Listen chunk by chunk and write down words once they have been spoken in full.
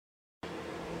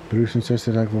Broers en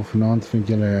susters, ek wil vanaand vind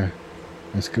julle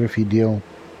 'n skrifgie deel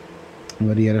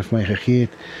wat die Here vir my gegee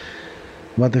het,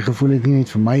 wat ek gevoel het nie net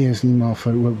vir my is nie, maar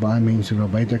vir ook baie mense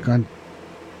daar buitekant.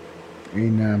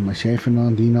 En as jy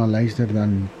vanaand hierna luister,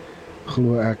 dan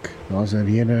glo ek, daar's 'n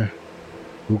rede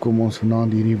hoekom ons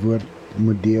vanaand hierdie woord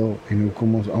moet deel en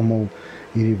hoekom ons almal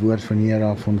hierdie woord van die Here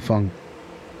af ontvang.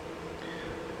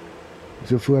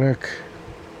 So voor ek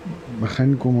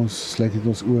begin, kom ons sluit dit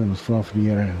ons oë en ons vra vir die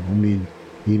Here om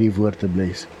hierdie woord te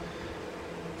bless.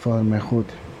 Vader my God,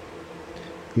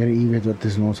 Here, U weet wat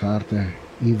is in ons harte,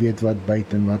 U weet wat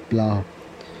byt en wat pla,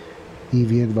 U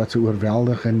weet wat so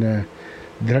oorweldigende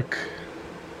druk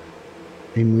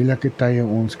en moeilike tye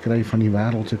ons kry van die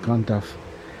wêreld se kant af.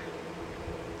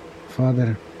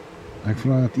 Vader, ek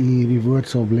vra dat U hierdie woord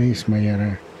sal bless, my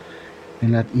Here,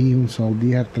 en dat U ons sal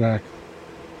deurtrek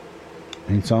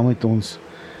en saam met ons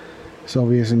sal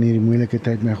wees in hierdie moeilike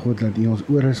tyd, my God, dat U ons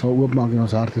ore sal oopmaak en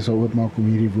ons harte sal oopmaak om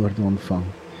hierdie woord te ontvang.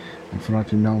 Ek vra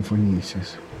dit in die naam van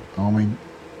Jesus. Amen.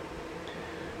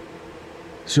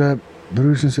 So,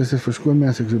 broers en susters, verskoon my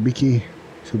as ek so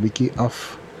bietjie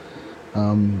af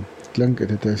klink.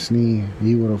 Dit is nie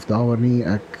hieroor of daaroor nie.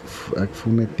 Ek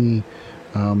voel net nie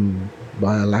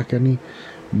baie lekker nie,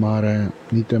 maar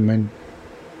nietemin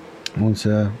ons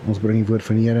bring die woord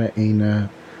van die Here en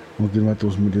ons doen wat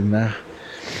ons moet doen, reg.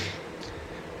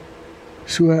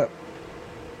 So,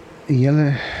 die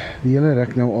hele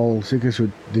ruk nou al, seker so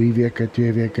 3 weke,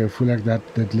 2 weke, voel ek dat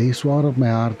dit lê swaar op my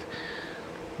hart,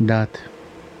 dat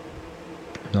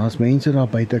daar's mense daar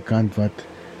buitekant wat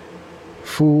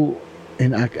voel,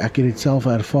 en ek het dit self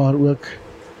ervaar ook,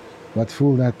 wat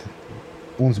voel dat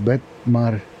ons bid,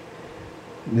 maar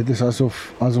dit is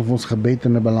asof ons gebed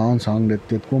in 'n balans hang,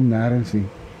 dit kom nêrens nie.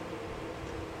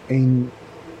 En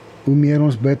hoe meer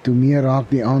ons bid, hoe meer raak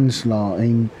die aanslag,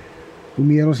 en hoe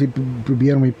meer ons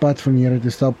probeer om die pad van die Here te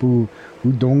stap, hoe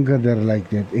donkerder lyk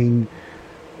dit, en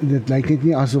dit lyk net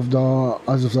nie asof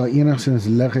daar enigstens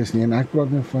lig is nie, en ek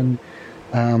praat nou van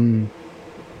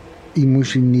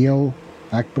emosioneel,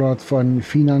 ek praat van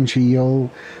finansiëel,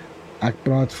 ek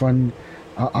praat van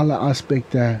alle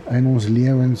aspekte in ons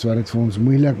lewens wat dit vir ons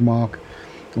moeilik maak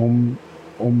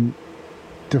om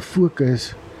te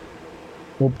fokus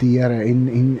op die Here,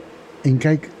 en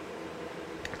kyk,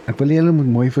 ek wil julle moet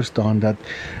mooi verstaan dat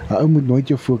 'n ou moet nooit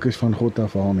jou fokus van God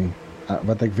afhaal nie.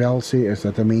 Wat ek wel sê is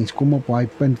dat 'n mens kom op daai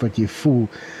punt wat jy voel,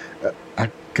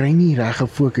 ek kry nie reg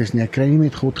gefokus nie, ek kry nie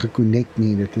met God geconnect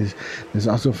nie, dis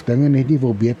asof dinge net nie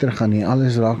wil beter gaan nie,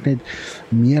 alles raak net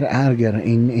meer erger,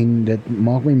 en dit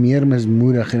maak my meer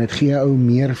mismoedig, en dit gee ou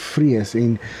meer vrees,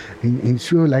 en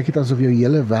so lyk dit asof jou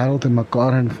hele wêreld in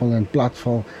mekaar inval en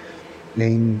platval,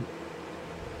 en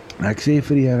ek sê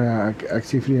vir die Here, ek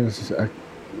sê vir die Here,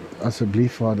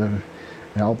 asseblief Vader,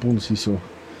 help ons hierso.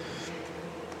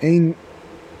 En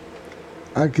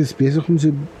ek is besig om so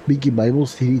 'n bietjie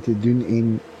Bybelstudie te doen,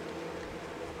 en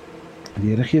die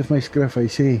Here gee my skrif, hy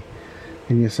sê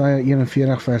in Jesaja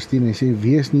 41 vers 10, hy sê,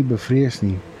 wees nie bevrees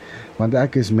nie, want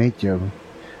ek is met jou,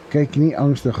 kyk nie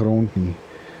angstig rond nie,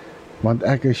 want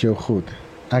ek is jou God,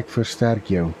 ek versterk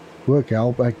jou, ook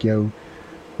help ek jou,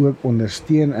 ook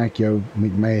ondersteun ek jou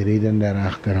met my reddende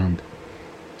regterhand.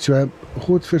 So,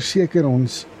 God verseker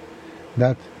ons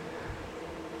dat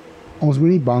ons moet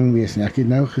nie bang wees nie. Ek het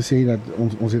nou gesê dat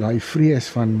ons het daai vrees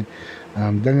van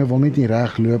dinge wil net nie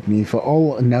reg loop nie,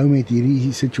 veral nou met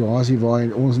hierdie situasie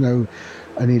waar ons nou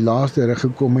in die laaste rig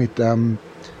gekom het,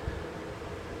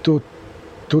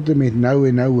 tot en met nou,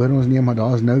 en nou hoor ons nie, maar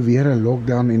daar is nou weer 'n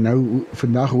lockdown, en nou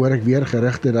vandag hoor ek weer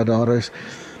gerugte dat daar is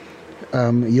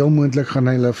heel moontlik gaan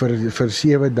hulle vir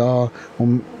 7 dae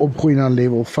om opgooi na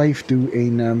level 5 toe,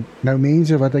 en nou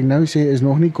mense wat ek nou sê is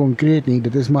nog nie konkreet nie,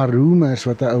 dit is maar rumors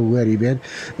wat 'n ou hoor, jy weet,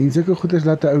 en sulke goeders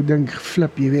laat 'n ou dink,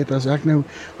 flip, jy weet, as hy nou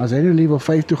level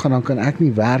 5 toe gaan, dan kan ek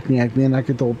nie werk nie, ek meen, ek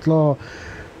het al klaar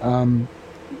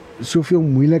soveel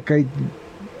moeilikheid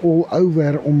all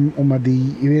over, omdat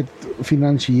jy weet,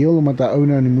 finansiëel, omdat 'n ou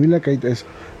nou in die moeilikheid is,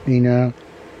 en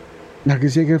ek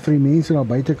is seker vir die mense daar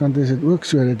buitekant is dit ook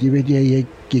so, dat jy weet,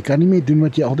 jy kan nie meer doen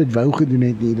wat jy altyd wou gedoen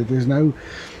het nie, dit is nou,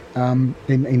 en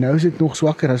nou is dit nog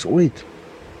swakker as ooit,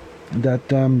 dat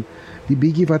die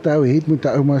bietjie wat 'n ou het, moet 'n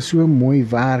ou maar so mooi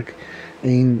werk,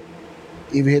 en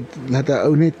jy weet, laat 'n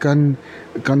ou net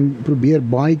kan probeer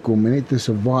bykom, en net te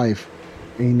survive,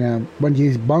 en want jy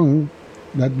is bang,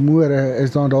 dat môre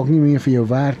is daar dalk nie meer vir jou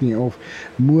werk nie, of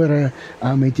môre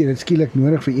het jy dit skielik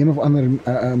nodig vir een of ander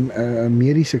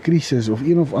mediese krisis, of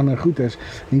een of ander goeders,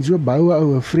 en so bou 'n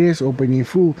ou 'n vrees op, en jy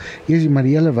voel, Jesus, maar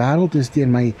die hele wêreld is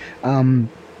teen my,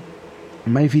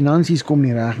 my finansies kom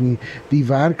nie reg nie, die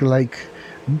werk lyk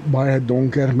baie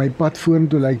donker. My pad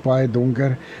vorentoe lyk baie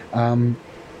donker.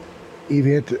 Jy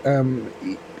weet,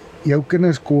 jou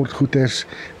kinders kort goeders,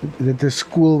 dit is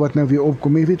skool wat nou weer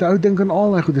opkom. Jy weet, ou dink aan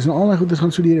al die goeders, en al die goeders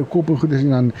gaan so deur jou kop en goeders,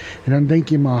 en dan dink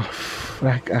jy maar,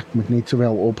 ek moet net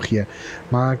sowel opgee.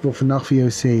 Maar ek wil vandag vir jou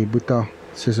sê, Boeta,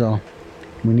 Sissa,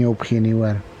 moenie opgee nie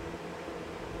hoor.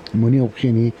 Moenie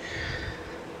opgee nie.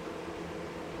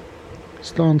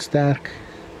 Staan sterk.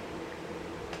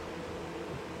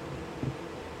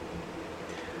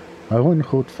 Hou aan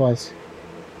God vas.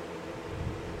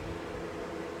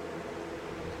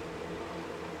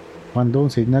 Want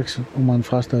ons het niks om aan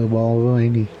vas te hou behalwe hy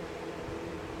nie.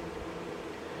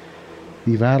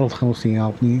 Die wêreld gaan ons nie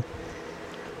help nie.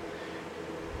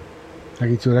 Ek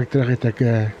het so ruk terug het ek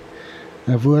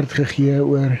 'n woord gegee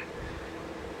oor,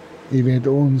 jy weet,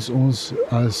 ons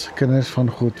as kinders van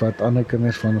God, wat ander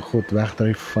kinders van God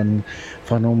wegdryf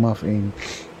van hom af, en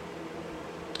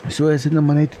so is dit nou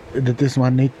maar net,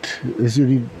 is hoe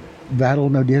die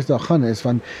wêreld nou deesdae gaan is,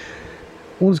 want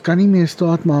ons kan nie meer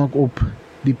staat maak op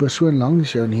die persoon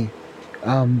langs jou nie,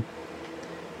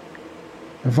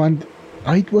 want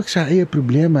hy het ook sy eie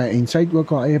probleme, en sy het ook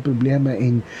haar eie probleme,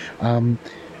 en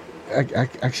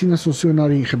ek sien as ons so na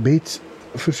die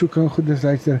gebedsversoeking goeders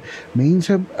luister,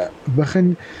 mense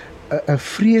begin 'n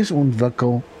vrees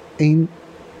ontwikkel, en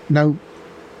nou,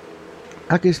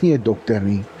 ek is nie 'n dokter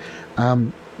nie,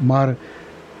 maar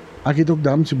ek het ook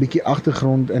dan so 'n bietjie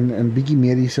agtergrond in bietjie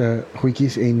mediese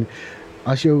goedjies, en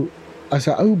as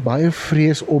 'n ou baie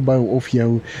vrees opbou, of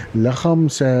jou liggaam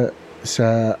se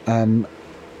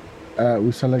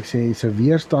hoe sal ek sê, se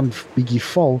weerstand bietjie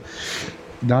val,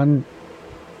 dan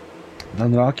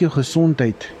raak jou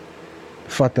gesondheid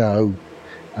vat te hou.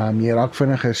 Jy raak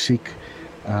vinniger siek,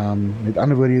 met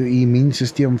ander woorde, jou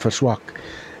immuunstelsel verswak,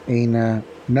 en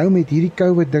nou met hierdie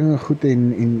COVID dinge goed,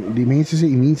 en die mense se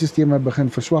immuunstelsel begin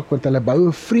verswak, want hulle bou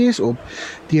 'n vrees op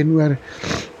teenoor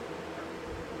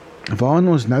waarin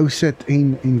ons nou sit,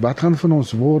 en wat gaan van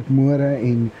ons word môre,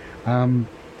 en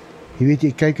jy weet,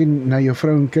 jy kyk na jou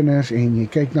vrou en kinders, en jy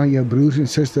kyk na jou broers en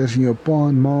susters, en jou pa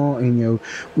en ma, en jou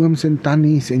ooms en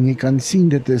tannies, en jy kan sien,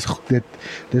 dit is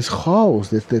chaos,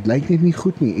 dit lyk net nie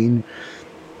goed nie, en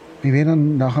jy weet,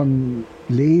 dan gaan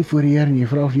lê voor die Here, en jy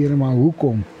vra vir die Here, maar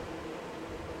hoekom?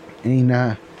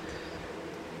 En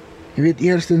jy weet,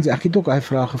 eerstens, ek het ook daai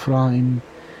vraag gevra, en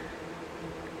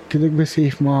ek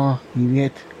besef, maar jy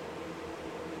weet,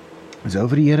 as ou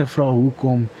vir die Here vra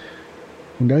hoekom,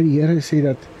 onthou die Here sê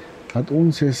dat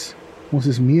ons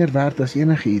is meer werd as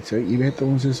enigiets, jy weet,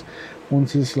 ons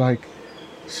is like,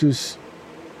 soos,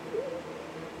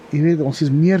 jy weet, ons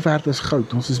is meer werd as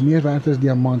goud, ons is meer werd as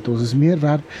diamant, ons is meer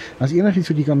werd as enigiets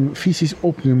wat jy kan fisies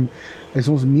opnoem, is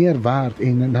ons meer werd,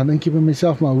 en dan dink jy by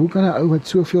myself, maar hoe kan 'n ou wat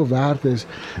soveel werd is,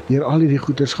 deur al hierdie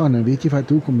goeders gaan, en weet jy wat,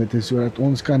 hoekom dit is, sodat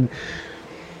ons kan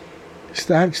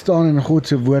sterk staan in God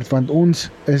se woord, want ons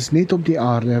is net op die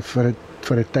aarde vir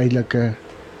 'n tydelike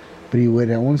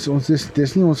periode,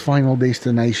 dis nie ons final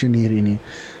destination hierdie nie,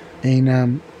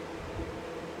 en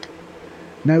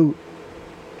nou,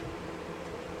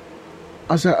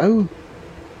 as 'n ou,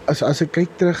 as ek kyk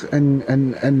terug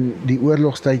in die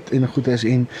oorlogstyd en goeders,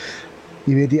 en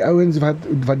jy weet, die ouens wat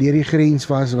deur die grens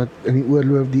was, wat in die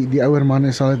oorlog, die ouer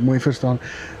manne sal dit mooi verstaan,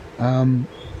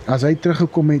 as hy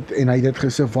teruggekom het, en hy dit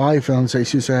gesurvive, dan sy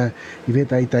soos jy weet,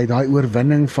 hy het daai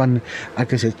oorwinning van,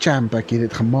 ek is 'n champ, ek het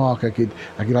dit gemaak, ek het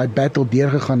daai battle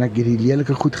deurgegaan, ek het die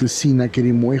lelike goed gesien, ek het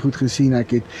die mooi goed gesien,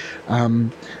 ek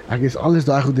is alles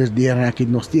daai goed deur, en ek het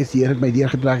nog steeds, die Here het my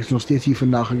deurgetrek, ek is nog steeds hier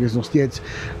vandag, ek is nog steeds,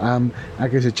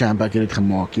 ek is 'n champ, ek het dit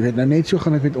gemaak, jy weet, nou net so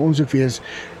gaan dit met ons ook wees,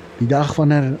 die dag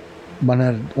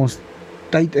wanneer ons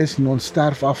tyd is, en ons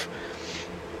sterf af,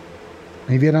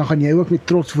 en weet, dan gaan jy ook met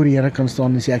trots voor die Here kan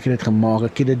staan, en sê, ek het dit gemaak,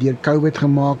 ek het dit deur COVID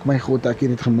gemaak, my God, ek het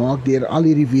dit gemaak deur al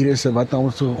hierdie virusse wat na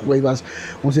ons gegooi was,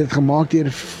 ons het dit gemaak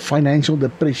deur financial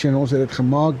depression, ons het dit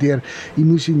gemaak deur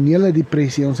emosionele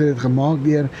depressie, ons het dit gemaak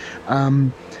deur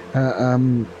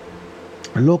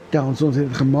lockdowns, ons het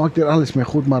dit gemaak deur alles, my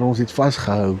God, maar ons het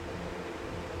vasgehou,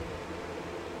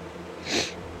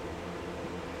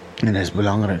 en dit is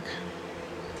belangrik,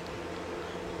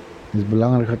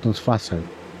 dat ons vashou.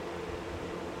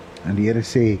 En die Here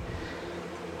sê,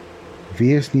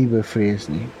 wees nie bevrees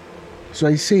nie. So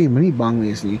hy sê, moenie bang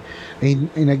wees nie.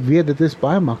 En ek weet, dit is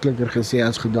baie makliker gesê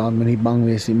as gedaan, moenie bang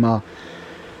wees nie, maar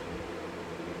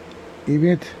jy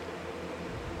weet,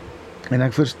 en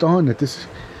ek verstaan, dit is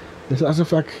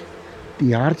asof ek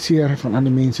die hartseer van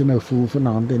ander mense nou voel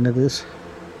vanaand, en dit is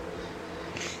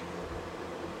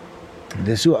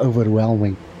so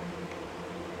overwhelming.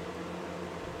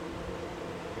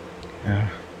 Ja.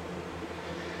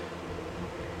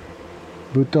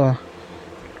 Boeta,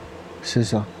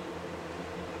 Sissa,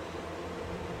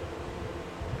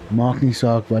 maak nie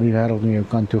saak wat die wêreld na jou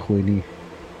kant toe gooi nie.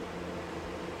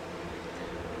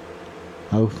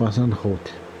 Hou vas aan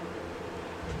God.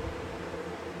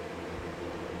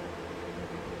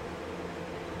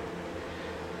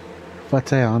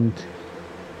 Vat sy hand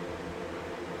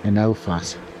en hou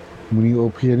vas. Moenie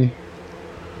opgee nie.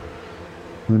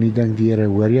 Moenie dink die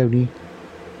Here hoor jou nie.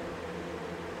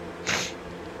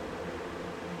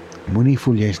 Moenie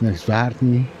voel jy is niks werd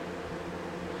nie.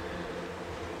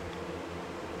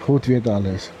 God weet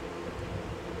alles.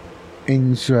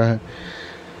 En so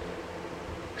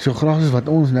graag as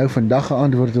wat ons nou vandag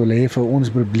geantwoord wil hê vir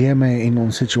ons probleme en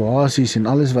ons situasies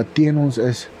en alles wat teen ons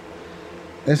is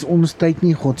ons tyd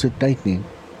nie God se tyd nie.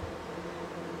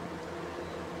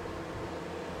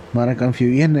 Maar ek kan vir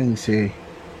jou een ding sê,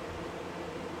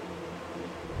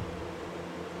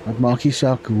 wat maak nie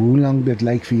saak hoe lang dit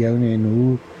lyk vir jou nie en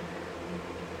hoe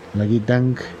laat jy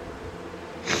dink,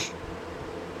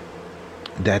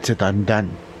 that's it, I'm done.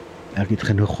 Ek het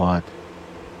genoeg gehad.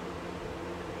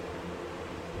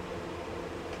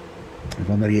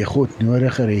 Wanneer jy God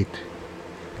nodiger het,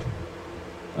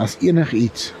 as enig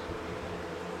iets,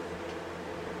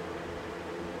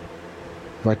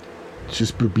 wat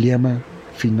soos probleme,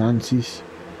 finansies,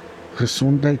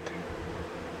 gesondheid,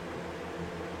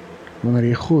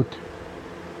 wanneer jy God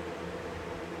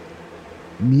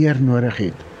meer nodig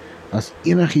het, as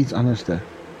enig iets anderste,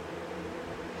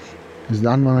 is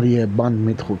dan wanneer jy 'n band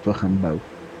met God begin bou.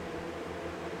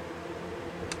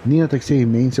 Nie dat ek sê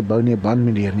mense bou nie 'n band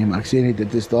met die Here nie, maar ek sê net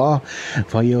dit is daar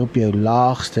waar jy op jou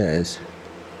laagste is,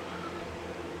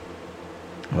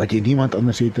 wat jy niemand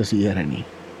anders het as die Here nie.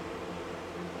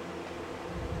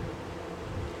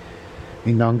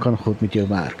 En dan kan God met jou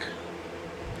werk.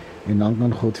 En dan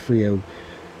kan God vir jou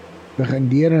begin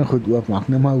deur en goed oopmaak.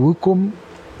 Nou maar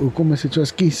hoekom is dit so,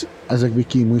 kies as ek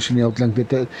bietjie emosioneel klink,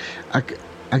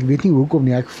 ek weet nie hoekom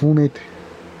nie, ek voel net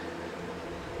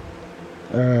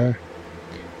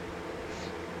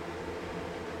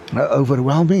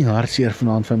overwhelming hartseer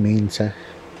vanaand van mense.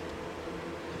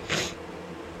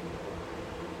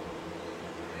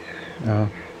 Ja.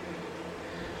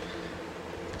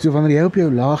 So wanneer jy op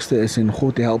jou laagste is en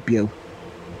God help jou,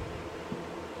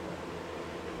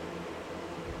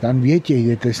 dan weet jy,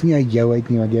 dit is nie uit jou uit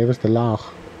nie, want jy was te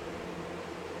laag.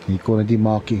 Jy kon dit nie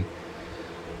maak nie.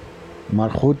 Maar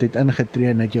God het ingetree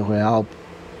en het jou gehelp.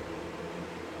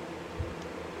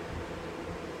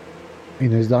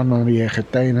 En is dan wanneer jy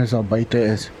getuienis al buite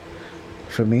is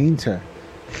vir mense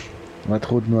wat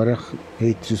God nodig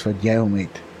het soos wat jy hom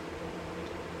het.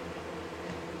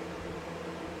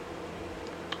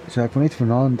 So ek wil net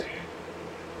vanaand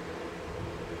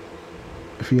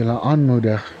vir julle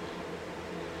aanmoedig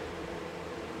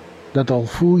dat al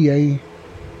voel jy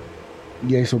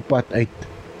is op pad uit,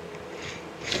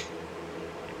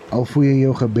 al voel jy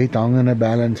jou gebed hang in 'n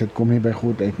balance, dit kom nie by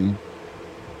God uit nie.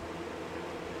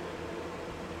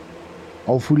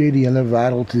 Al voel jy die hele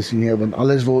wêreld is in jou, want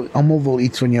almal wil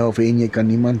iets van jou af en jy kan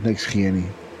niemand niks gee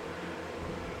nie.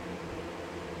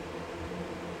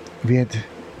 Weet,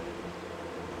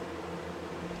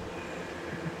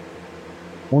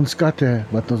 ons skatte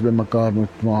wat ons by mekaar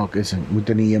moet maak moet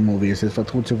in die hemel wees, is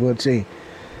wat God se woord sê.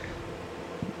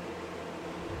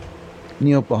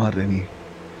 Nie op aarde nie.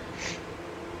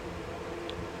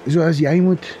 So as jy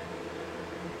moet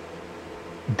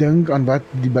dink aan wat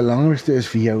die belangrikste is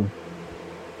vir jou,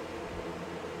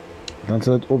 dan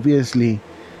sal dit obviously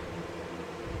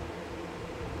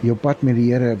jou pad met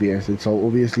die Here wees, dit sal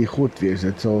obviously God wees,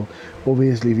 dit sal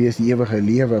obviously wees die ewige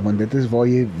lewe, want dit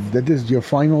is jou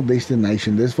final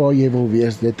destination, dis waar jy wil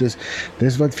wees,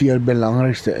 dis wat vir jou die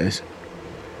belangrikste is.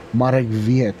 Maar ek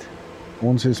weet,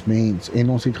 ons is mens, en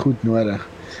ons het goed nodig,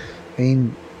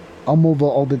 en almal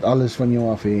wil altyd alles van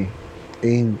jou af hê,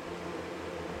 en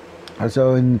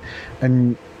also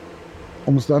in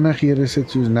omstandighede sit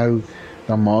soos nou,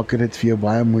 dan maak dit vir jou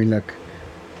baie moeilik,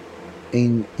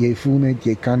 en jy voel net,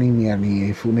 jy kan nie meer nie,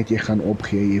 jy voel net, jy gaan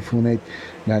opgee, jy voel net,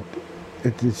 dat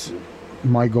it is,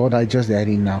 my God, I just had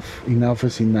enough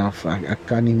is enough, ek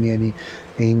kan nie meer nie,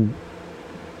 en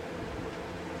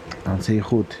dan sê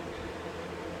goed,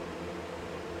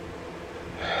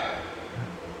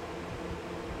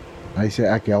 hy sê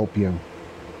ek help jou,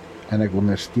 en ek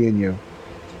ondersteun jou,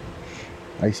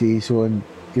 hy sê hier so in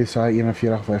Jesaja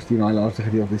 41 vers 10, die laaste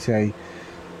gedeelte, sê hy,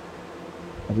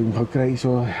 wat ek hom gou kry,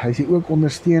 so, hy sê ook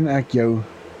ondersteun ek jou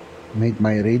met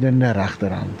my reddende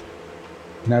regterhand.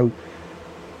 Nou,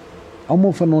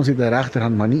 Almal van ons het 'n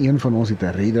regterhand, maar nie een van ons het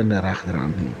 'n reddende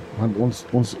regterhand nie. Want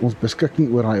ons beskik nie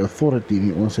oor daai authority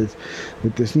nie.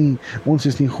 Ons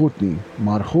is nie God nie,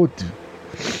 maar God,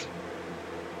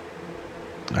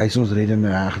 hy is ons reddende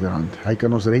regterhand. Hy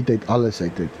kan ons red uit alles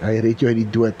uit. Hy red jou uit die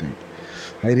dood uit.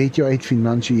 Hy red jou uit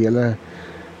finansiële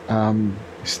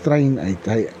strain uit.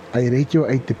 Hy red jou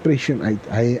uit depression uit.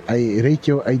 Hy red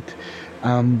jou uit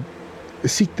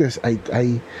siektes uit.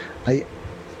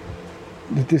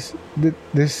 Dit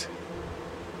is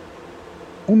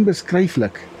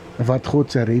onbeskryflik wat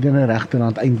God se reddende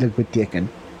regterhand eintlik beteken.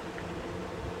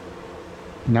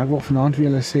 En ek wil vanaand vir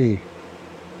julle sê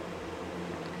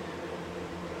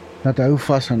dat hou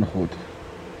vas aan God.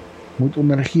 Moet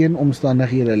onder geen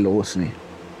omstandighede los nie.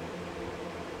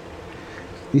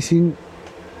 Jy sien,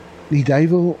 die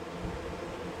duiwel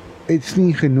het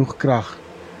nie genoeg krag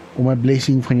om 'n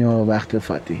blessing van jou weg te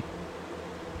vat nie.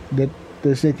 Dit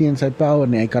is net nie in sy power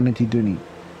nie, hy kan dit nie doen nie.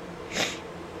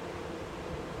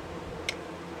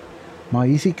 Maar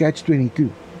hier is die catch-22.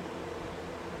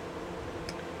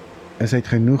 Hy het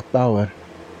genoeg power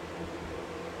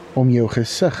om jou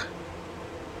gesig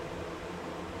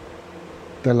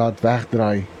te laat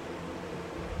wegdraai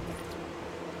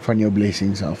van jou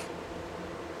blessings af.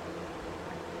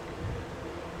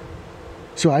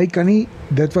 So hy kan nie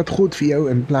dit wat God vir jou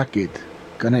in plek het,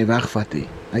 kan hy wegvat nie.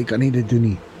 Hy kan nie dit doen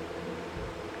nie.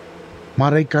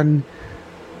 Maar hy kan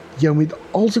jou met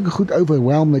al sulke goed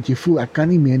overwhelm dat jy voel ek kan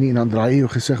nie meer nie en dan draai jy jou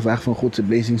gesig weg van God se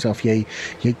blessings af. Jy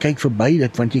kyk verby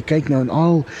dit want jy kyk nou in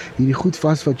al hierdie goed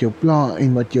vas wat jou pla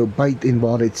en wat jou byt en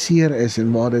waar dit seer is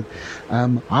en waar dit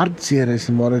hartseer is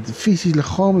en waar dit fisies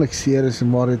liggaamlik seer is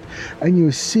en waar dit in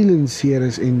jou siel en seer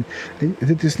is en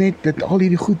dit is net dat al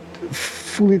hierdie goed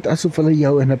voel net asof hulle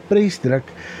jou in 'n pres druk.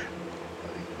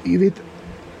 Jy weet,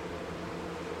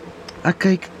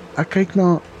 ek kyk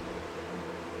na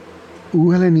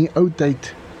hoe hulle in die ou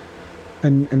tyd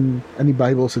in die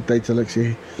Bybelse tyd sal ek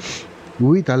sê,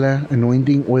 hoe het hulle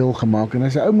anointing oil gemaak, en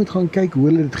as 'n ou moet gaan kyk hoe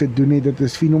hulle dit gedoen het, dit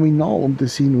is fenomenaal om te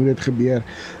sien hoe dit gebeur,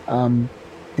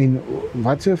 en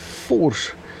wat 'n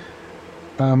force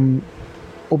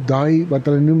op daai, wat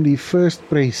hulle noem die first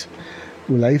press,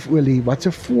 olyfolie, wat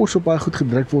 'n force op daai goed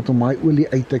gedruk word om daai olie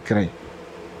uit te kry.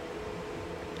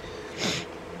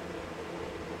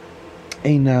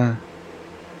 En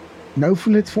nou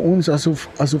voel dit vir ons asof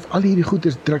al hierdie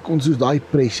goeders druk ons soos daai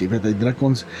pres, jy weet, hy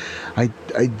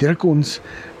druk ons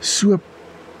so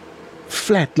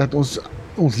flat, dat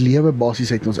ons lewe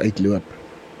basies uit ons uitloop.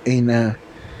 En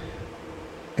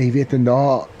jy weet, en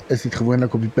daar is dit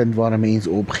gewoonlik op die punt waar 'n mens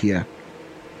opgee.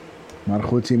 Maar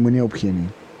God sê, moenie opgee nie.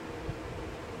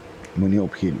 Moenie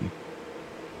opgee nie.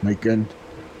 My kind,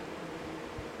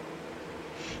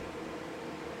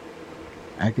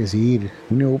 ek is hier,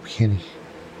 moenie opgee nie.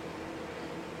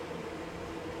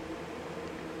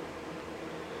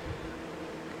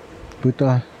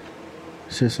 Boeta,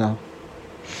 sissa,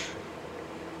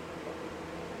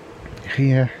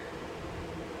 gee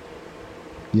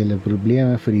julle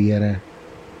probleme vir die Here,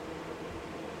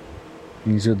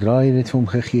 en sodra jy dit vir hom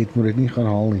gegee het, moet dit nie gaan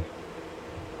haal nie.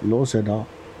 Los dit daar.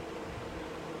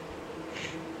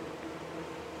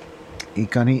 Jy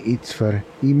kan nie iets vir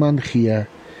iemand gee,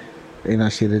 en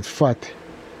as jy dit vat,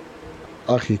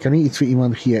 jy kan nie iets vir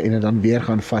iemand gee, en dit dan weer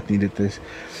gaan vat nie. Dit is,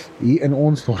 hier in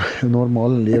ons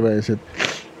normale lewe is dit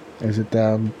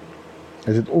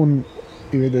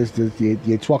jy weet,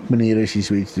 jy het swak maniere as jy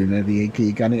so iets doen,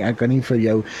 ek kan nie vir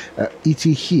jou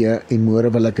ietsie gee, en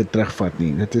môre wil ek dit terugvat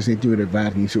nie. Dit is net nie hoe dit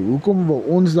werk nie. So, hoekom wil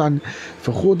ons dan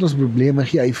vir God ons probleme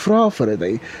gee? Hy vra vir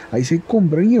dit, hy sê, kom,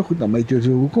 bring jou goed na my toe.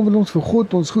 So, hoekom wil ons vir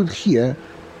God ons goed gee,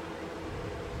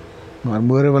 maar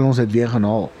môre wil ons dit weer gaan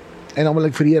haal? En dan wil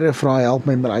ek vir die Here vra, help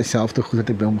my met daai selfde goed wat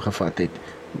ek by hom gevat het.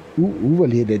 Hoe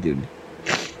wil jy dit doen?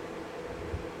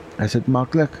 Is dit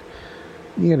maklik?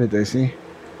 Nee, dit is nie.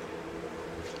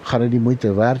 Gaan dit die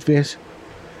moeite werd wees?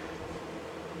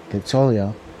 Dit sal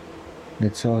ja.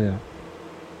 Dit sal ja.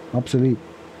 Absoluut.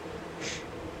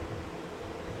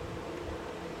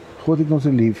 God het ons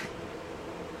so lief.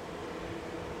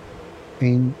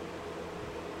 En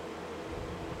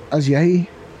as jy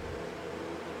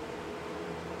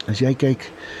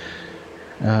kyk,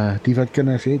 die wat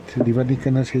kinders het, die wat nie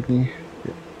kinders het nie,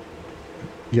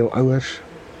 jou ouers,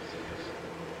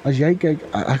 as jy kyk,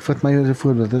 ek vat my as 'n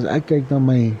voorbeeld, as ek kyk na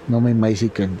my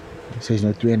meisiekind, sy is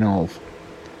nou 2,5,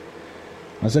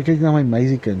 as ek kyk na my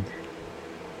meisiekind,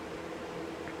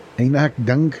 en ek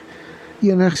dink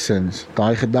enigsins,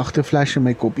 daai gedagte flash in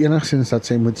my kop, enigsins dat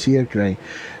sy moet seer kry,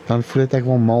 dan voel dit ek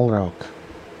wil mal raak.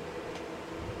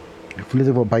 Ek voel dit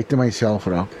ek wil buite myself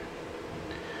raak.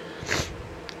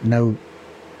 Nou,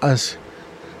 as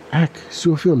ek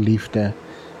soveel liefde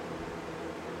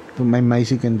vir my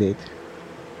meisiekind het,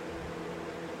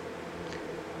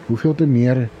 hoeveel te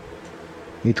meer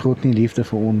het God nie liefde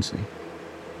vir ons nie.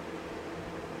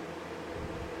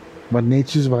 Want net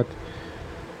soos wat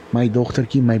my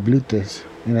dogtertjie my bloed is,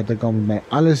 en dat ek al met my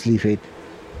alles lief het,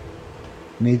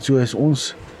 net so is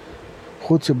ons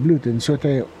God se bloed, en so het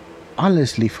hy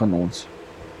alles lief van ons.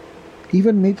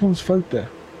 Even met ons foute.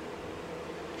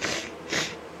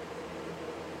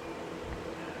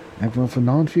 Ek wil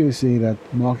vanaand vir jou sê dat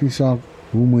maak nie saak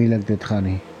hoe moeilik dit gaan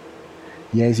nie.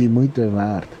 Jy is die moeite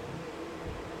werd.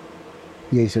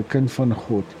 Jy is 'n kind van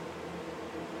God.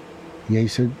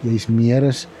 Jy's meer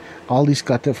as al die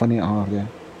skatte van die aarde.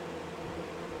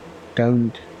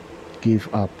 Don't give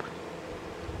up.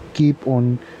 Keep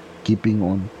on keeping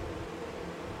on.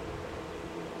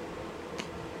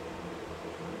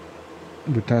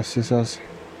 Boetas,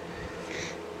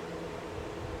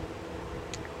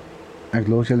 ek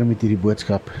los julle met hierdie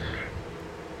boodskap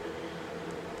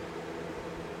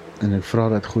en ek vra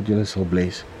dat God julle sal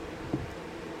bless.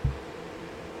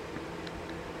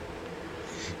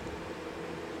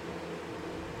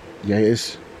 Jy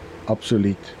is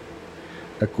absoluut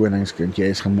 'n koningskind. Jy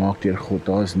is gemaak deur God.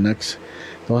 Daar's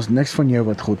niks van jou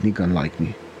wat God nie kan like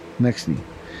nie. Niks nie.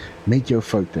 Met jou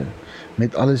foute,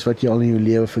 met alles wat jy al in jou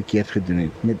lewe verkeerd gedoen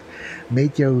het,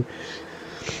 met jou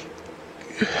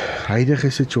huidige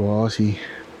situasie,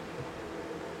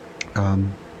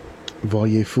 waar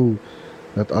jy voel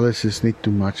dat alles is net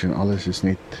too much en alles is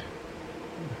net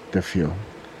te veel.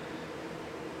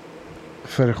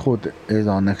 Vir God is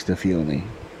daar niks te veel nie.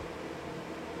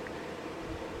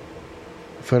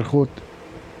 Vir God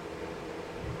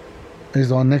is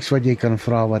daar niks wat jy kan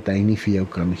vra wat hy nie vir jou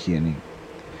kan gee nie.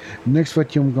 Niks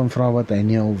wat jy hom kan vra wat hy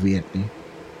nie al weet nie.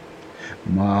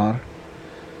 Maar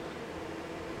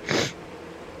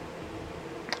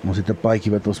ons het 'n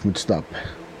paadjie wat ons moet stap.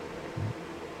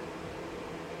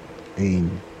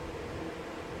 En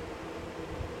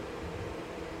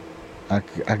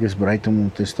ek is bereid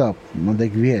om te stap, want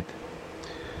ek weet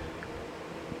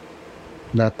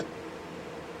dat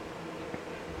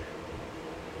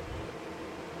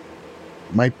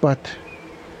my pad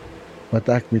wat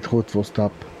ek met God wil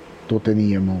stap tot in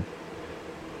die hemel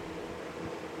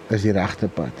is die regte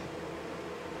pad.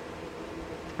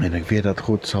 En ek weet dat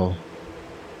God sal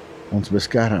ons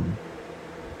beskerm.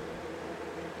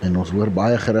 En ons hoor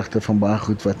baie gerugte van baie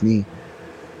goed wat nie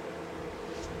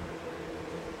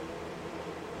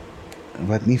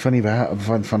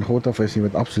van God af is nie,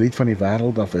 wat absoluut van die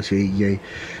wêreld af is.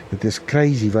 Dit is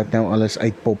crazy wat nou alles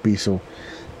uitpop hierso.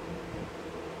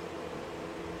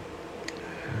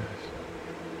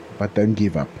 But don't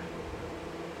give up.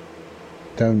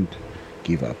 Don't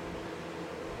give up.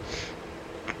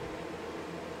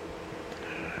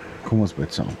 Kom ons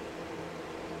bid saam.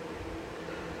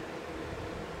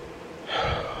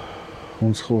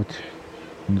 Ons God,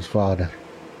 ons Vader,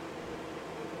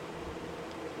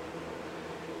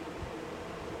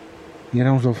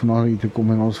 Here, ons wil vanaand hier toe kom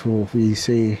en ons wil vir U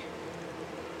sê,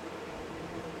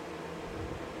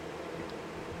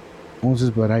 ons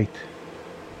is bereid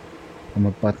om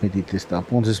 'n pad met U te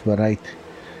stap. Ons is bereid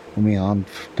om U hand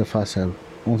te vashou.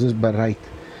 Ons is bereid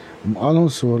om al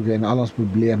ons sorge en al ons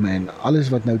probleme en alles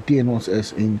wat nou teen ons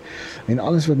is en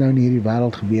alles wat nou in hierdie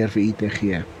wêreld gebeur vir U te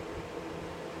gee.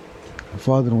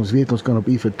 Vader, ons weet ons kan op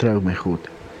U vertrou, my God.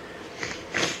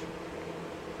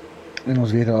 En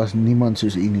ons weet daar is niemand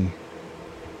soos U nie.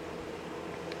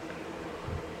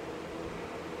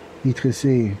 U het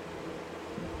gesê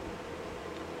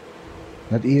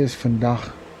dat U is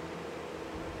vandag,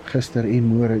 gister en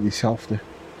môre dieselfde.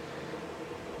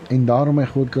 En daarom, my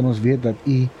God, kan ons weet dat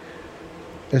U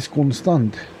is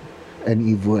konstant in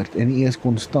U woord en U is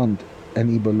konstant in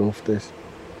U beloftes.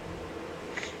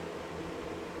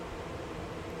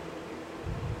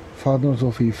 Vader, ons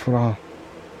wil vir U vra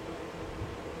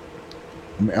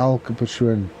om elke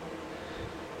persoon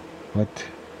wat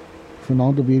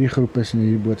vanaand op hierdie groep is en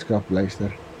hierdie boodskap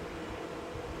luister,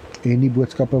 en die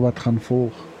boodskappe wat gaan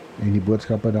volg, en die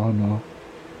boodskappe daarna,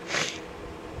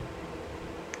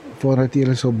 voordat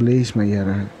U sal bless, my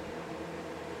Here.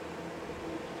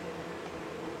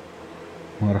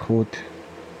 Maar God,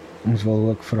 ons wil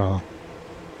ook vra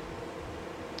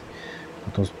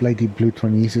dat ons pleit die bloed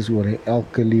van Jesus oor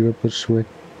elke liewe persoon.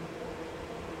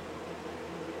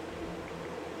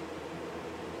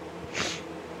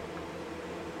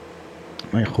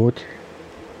 My God,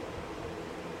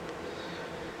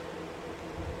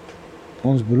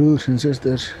 ons broers en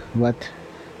susters wat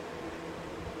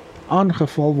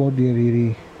aangeval word deur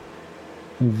hierdie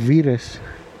virus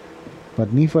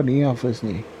wat nie van U af is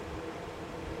nie.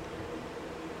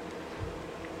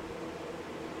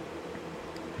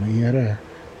 Maar Here,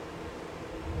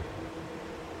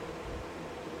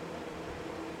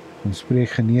 ons spreek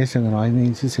genesing in daai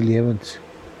mense se lewens,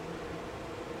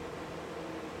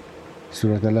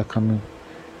 sodat hulle kan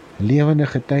lewende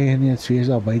getuienis wees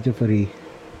daar buite vir U.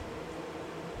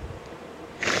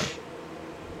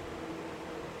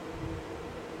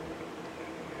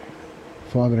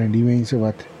 Vader, en die mense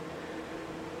wat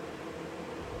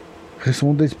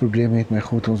gesondheidsprobleme het, my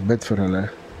God, ons bid vir hulle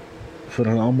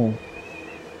almal.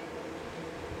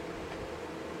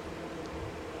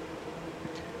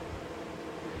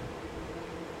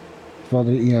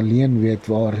 Vader, U alleen weet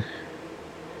waar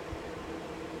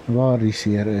die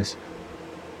seer is.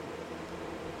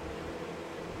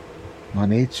 Maar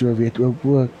net so weet U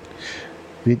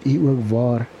ook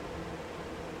waar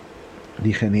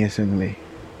die genesing lê.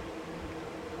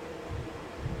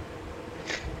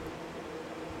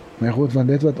 My God, want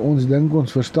dit wat ons dink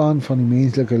ons verstaan van die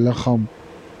menslike liggaam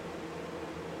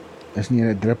is nie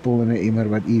 'n druppel in 'n emmer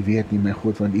wat U weet nie, my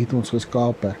God, want U het ons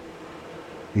geskape,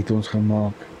 U het ons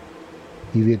gemaak.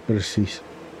 U weet presies.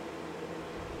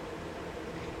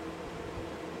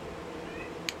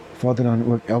 Vader, dan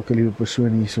ook elke liewe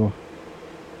persoon hierso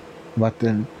wat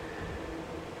in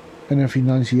 'n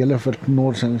finansiële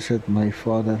verknorsing sit, my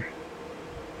Vader.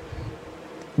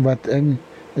 Wat in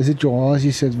 'n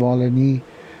situasie sit waar hulle nie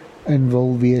in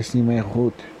wil wees nie, my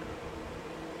God.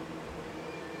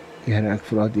 Here, ek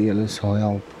vra dat U hulle sal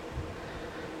help.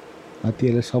 Dat U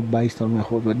hulle sal bystaan, my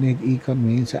God, want net U kan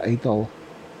mense uithaal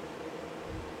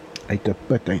uit 'n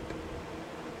put uit.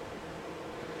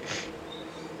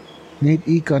 Net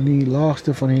U kan die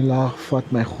laagste van die laag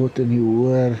vat, my God, en die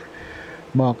hoër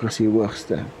maak as die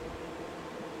hoogste.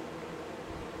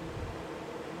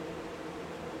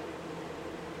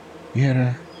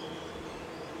 Here,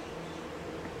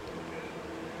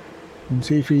 ons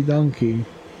sê vir U dankie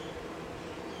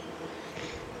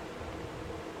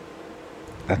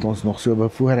dat ons nog so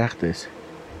bevoorreg is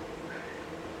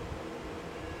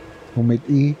om met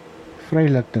U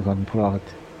vrylik te kan praat.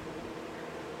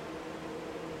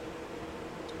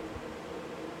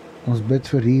 Ons bid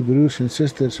vir die broers en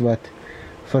susters wat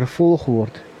vervolg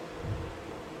word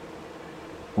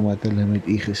omdat hulle met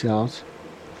U gesels,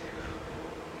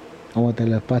 omdat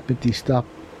hulle pad met U stap,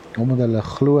 omdat hulle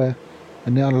glo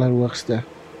in die Allerhoogste,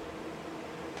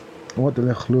 omdat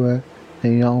hulle glo in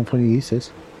die naam van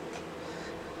Jesus.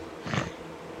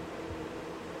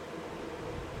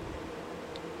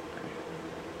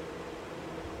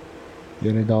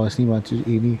 Here, daar is niemand soos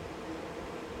U nie.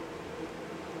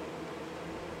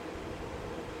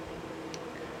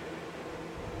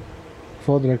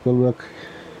 Vader, ek wil ook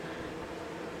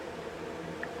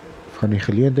van die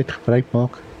geleentheid gebruik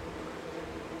maak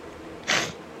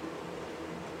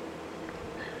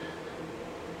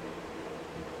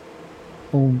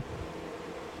om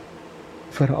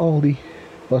vir al die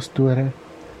pastore,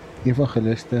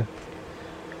 evangeliste,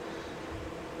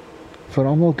 vir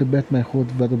almal te bid, my God,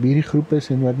 wat op hierdie groep is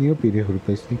en wat nie op hierdie groep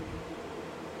is nie.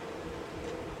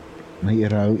 My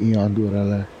Here, hou U hand oor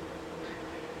hulle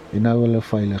en hou hulle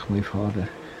veilig, my Vader.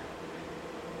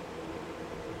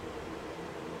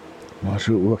 Maar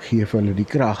so ook gee vir hulle die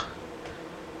krag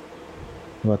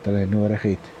wat hulle nodig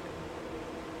het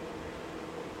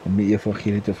om die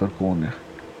evangelie te verkondig,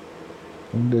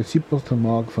 om disippels te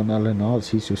maak van alle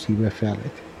nasies soos U bevel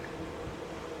het.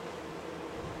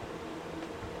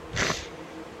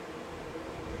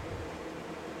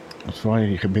 Ons vra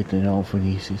hierdie gebed in die naam van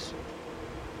Jesus.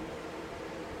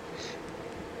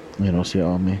 En ons sê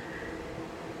amen.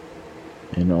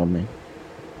 En amen.